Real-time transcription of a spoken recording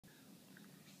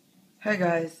Hey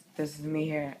guys, this is me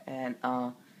here, and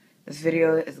this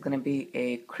video is gonna be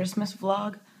a Christmas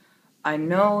vlog. I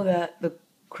know that the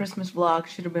Christmas vlog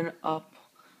should have been up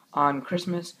on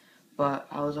Christmas, but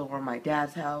I was over at my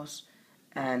dad's house,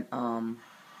 and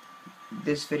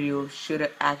this video should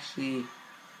have actually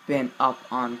been up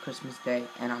on Christmas Day.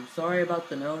 And I'm sorry about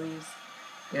the noise.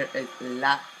 There is a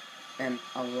lot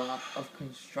of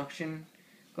construction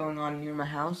going on near my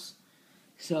house.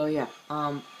 So yeah,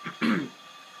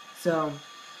 so.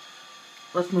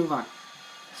 Let's move on.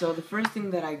 So the first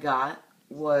thing that I got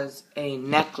was a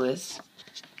necklace,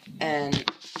 and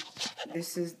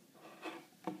this is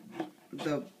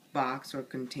the box or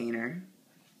container,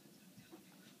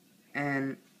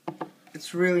 and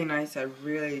it's really nice. I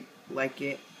really like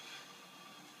it.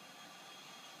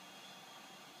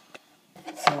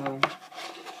 So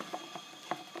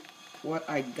what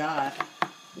I got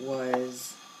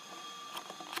was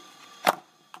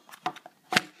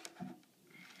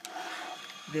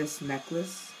this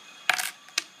necklace,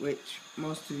 which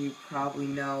most of you probably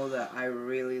know that I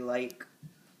really like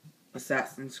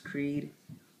Assassin's Creed,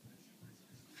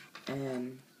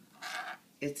 and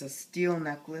it's a steel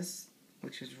necklace,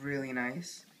 which is really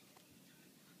nice.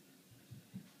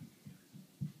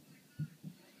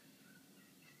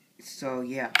 So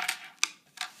yeah,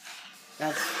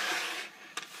 that's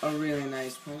a really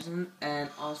nice present. And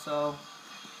also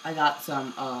I got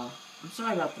some I'm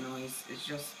sorry about the noise, it's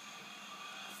just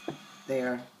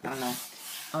there, I don't know.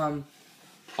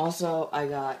 Also I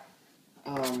got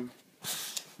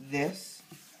this,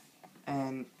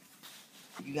 and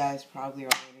you guys probably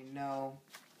already know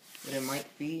what it might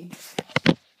be.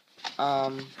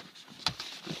 I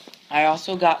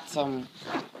also got some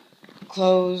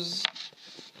clothes,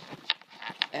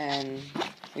 and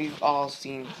we've all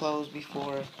seen clothes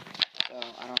before, so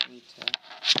I don't need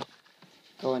to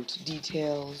go into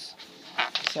details.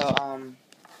 So,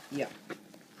 yeah.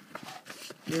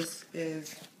 This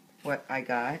is what I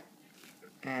got,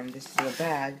 and this is a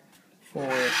bag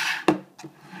for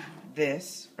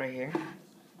this right here.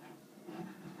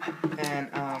 And,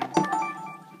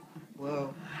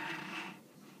 whoa.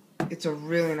 It's a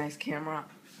really nice camera.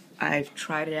 I've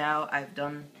tried it out. I've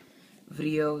done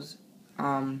videos.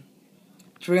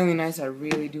 It's really nice. I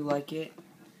really do like it.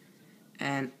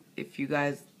 And if you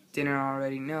guys didn't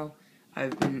already know,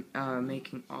 I've been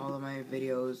making all of my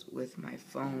videos with my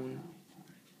phone.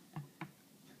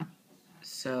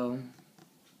 So,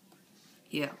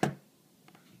 yeah.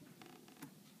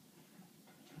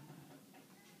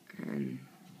 And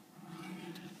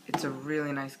it's a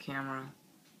really nice camera.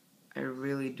 I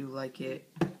really do like it.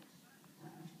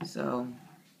 So,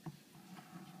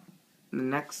 the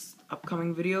next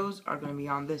upcoming videos are going to be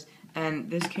on this. And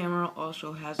this camera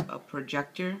also has a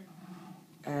projector.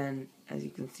 And as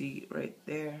you can see right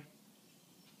there,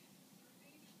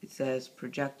 it says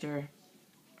projector.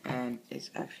 And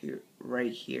it's actually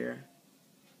right here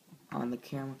on the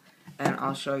camera. And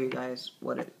I'll show you guys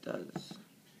what it does.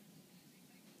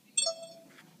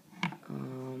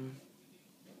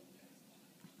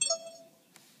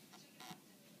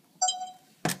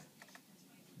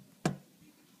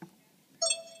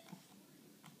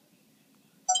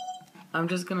 I'm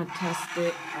just gonna test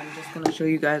it. I'm just gonna show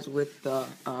you guys with the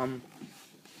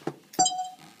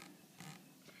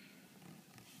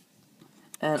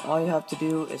and all you have to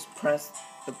do is press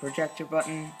the projector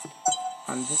button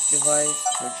on this device,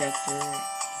 projector,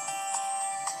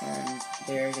 and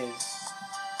there it is.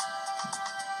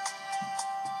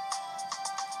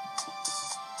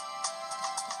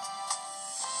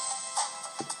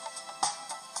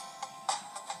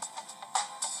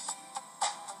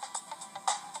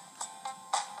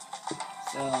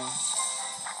 So,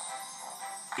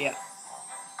 yeah.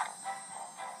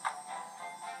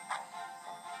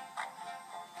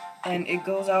 And it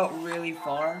goes out really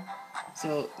far,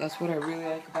 so that's what I really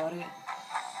like about it.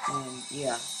 And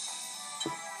yeah.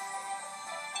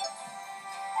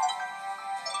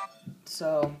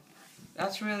 So,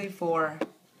 that's really for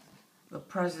the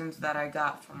presents that I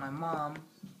got from my mom,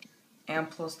 and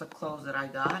plus the clothes that I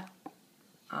got.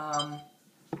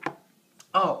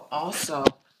 Oh, also,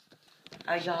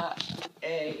 I got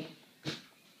a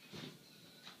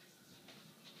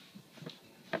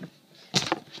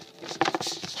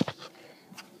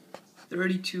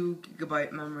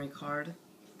 32GB memory card,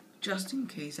 just in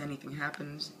case anything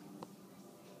happens.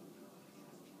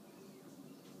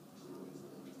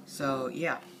 So,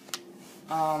 yeah.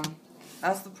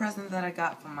 That's the present that I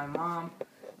got from my mom.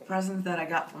 Presents that I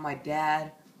got from my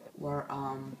dad were,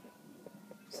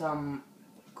 some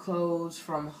clothes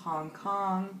from Hong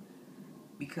Kong,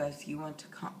 because he went to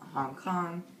Hong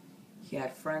Kong. He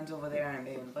had friends over there and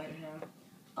they invited him.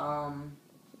 and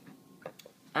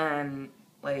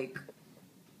like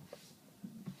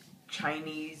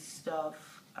Chinese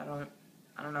stuff. I don't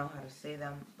know how to say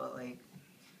them, but like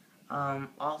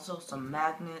also some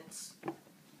magnets,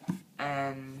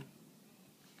 and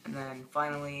then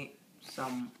finally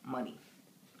some money.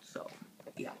 So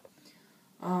yeah.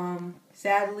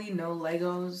 Sadly no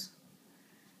Legos,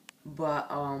 but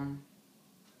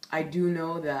I do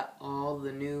know that all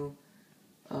the new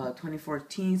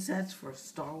 2014 sets for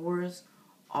Star Wars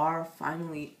are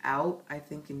finally out, I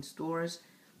think, in stores.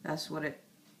 That's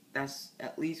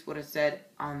at least what it said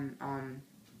on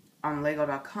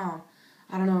Lego.com.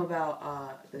 I don't know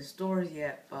about the stores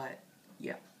yet, but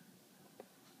yeah.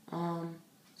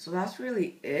 So that's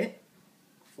really it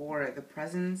for the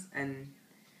presents and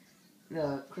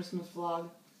the Christmas vlog.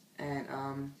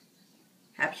 And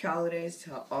happy holidays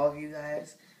to all of you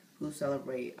guys who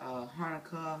celebrate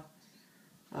Hanukkah,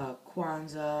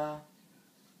 Kwanzaa.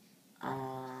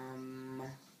 I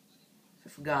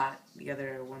forgot the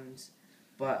other ones,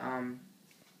 but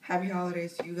happy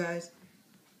holidays to you guys.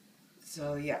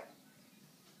 So yeah,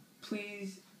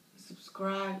 please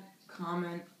subscribe,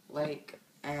 comment, like,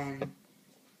 and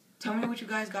tell me what you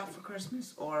guys got for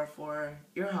Christmas or for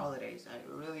your holidays. I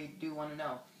really do want to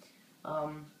know.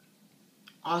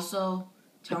 Also,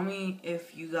 tell me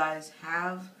if you guys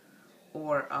have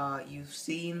or you've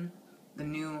seen the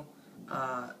new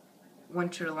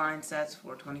winter line sets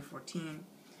for 2014,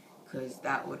 because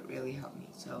that would really help me.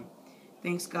 So,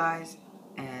 thanks guys,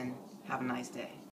 and have a nice day.